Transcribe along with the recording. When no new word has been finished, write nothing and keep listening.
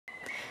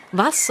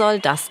Was soll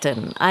das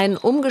denn? Ein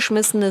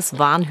umgeschmissenes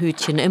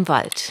Warnhütchen im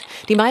Wald.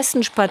 Die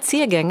meisten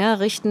Spaziergänger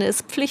richten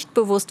es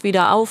pflichtbewusst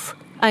wieder auf.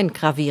 Ein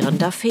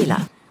gravierender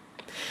Fehler.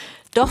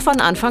 Doch von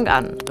Anfang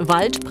an.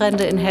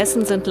 Waldbrände in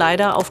Hessen sind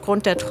leider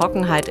aufgrund der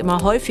Trockenheit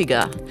immer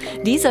häufiger.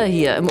 Dieser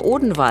hier im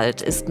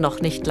Odenwald ist noch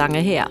nicht lange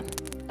her.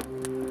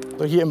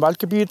 Hier im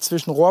Waldgebiet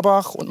zwischen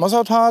Rohrbach und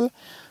Mossautal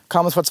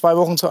kam es vor 2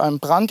 Wochen zu einem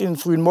Brand in den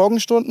frühen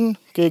Morgenstunden.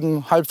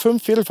 Gegen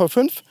 4:30,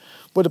 4:45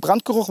 wurde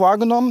Brandgeruch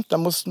wahrgenommen. Da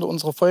mussten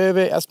unsere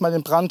Feuerwehr erstmal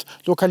den Brand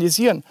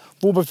lokalisieren.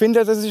 Wo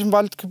befindet er sich im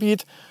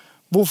Waldgebiet?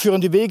 Wo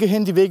führen die Wege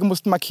hin? Die Wege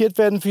mussten markiert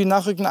werden für die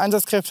nachrückenden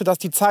Einsatzkräfte, dass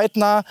die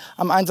zeitnah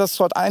am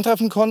Einsatzort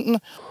eintreffen konnten.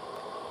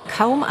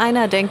 Kaum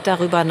einer denkt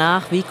darüber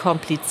nach, wie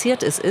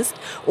kompliziert es ist,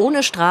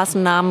 ohne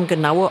Straßennamen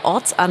genaue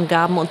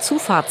Ortsangaben und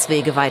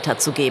Zufahrtswege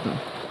weiterzugeben.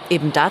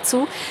 Eben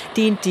dazu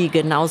dient die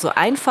genauso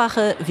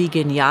einfache wie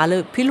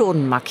geniale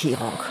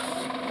Pylonenmarkierung.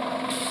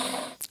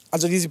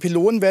 Also diese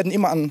Pylonen werden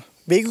immer an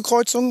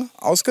Wegekreuzungen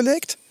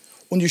ausgelegt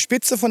und die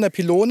Spitze von der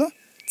Pylone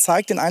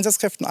zeigt den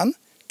Einsatzkräften an,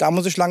 da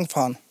muss ich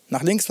langfahren,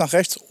 nach links, nach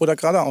rechts oder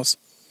geradeaus.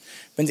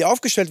 Wenn sie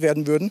aufgestellt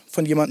werden würden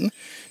von jemandem,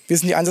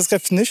 wissen die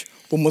Einsatzkräfte nicht,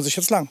 wo muss ich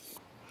jetzt lang.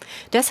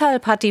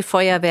 Deshalb hat die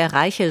Feuerwehr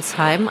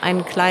Reichelsheim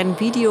einen kleinen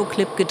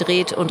Videoclip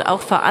gedreht und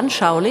auch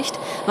veranschaulicht,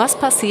 was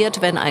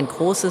passiert, wenn ein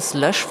großes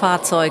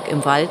Löschfahrzeug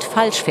im Wald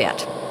falsch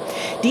fährt.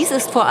 Dies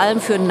ist vor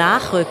allem für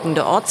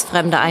nachrückende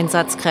ortsfremde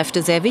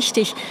Einsatzkräfte sehr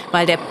wichtig,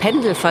 weil der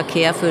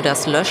Pendelverkehr für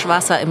das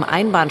Löschwasser im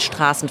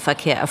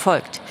Einbahnstraßenverkehr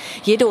erfolgt.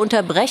 Jede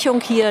Unterbrechung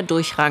hier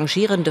durch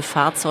rangierende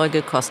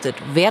Fahrzeuge kostet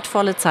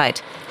wertvolle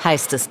Zeit,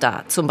 heißt es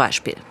da zum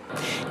Beispiel.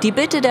 Die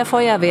Bitte der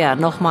Feuerwehr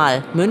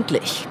nochmal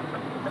mündlich.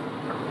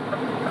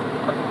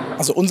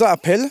 Also unser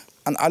Appell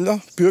an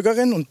alle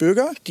Bürgerinnen und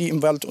Bürger, die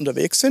im Wald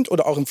unterwegs sind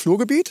oder auch im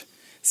Flurgebiet: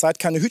 Seid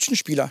keine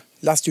Hütchenspieler.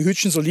 Lasst die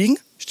Hütchen so liegen,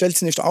 stellt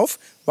sie nicht auf,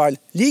 weil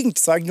liegend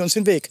zeigen die uns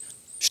den Weg,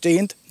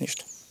 stehend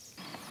nicht.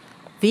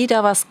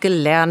 Wieder was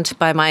gelernt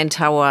bei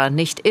maintower.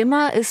 Nicht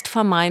immer ist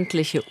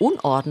vermeintliche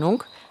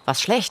Unordnung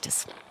was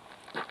Schlechtes.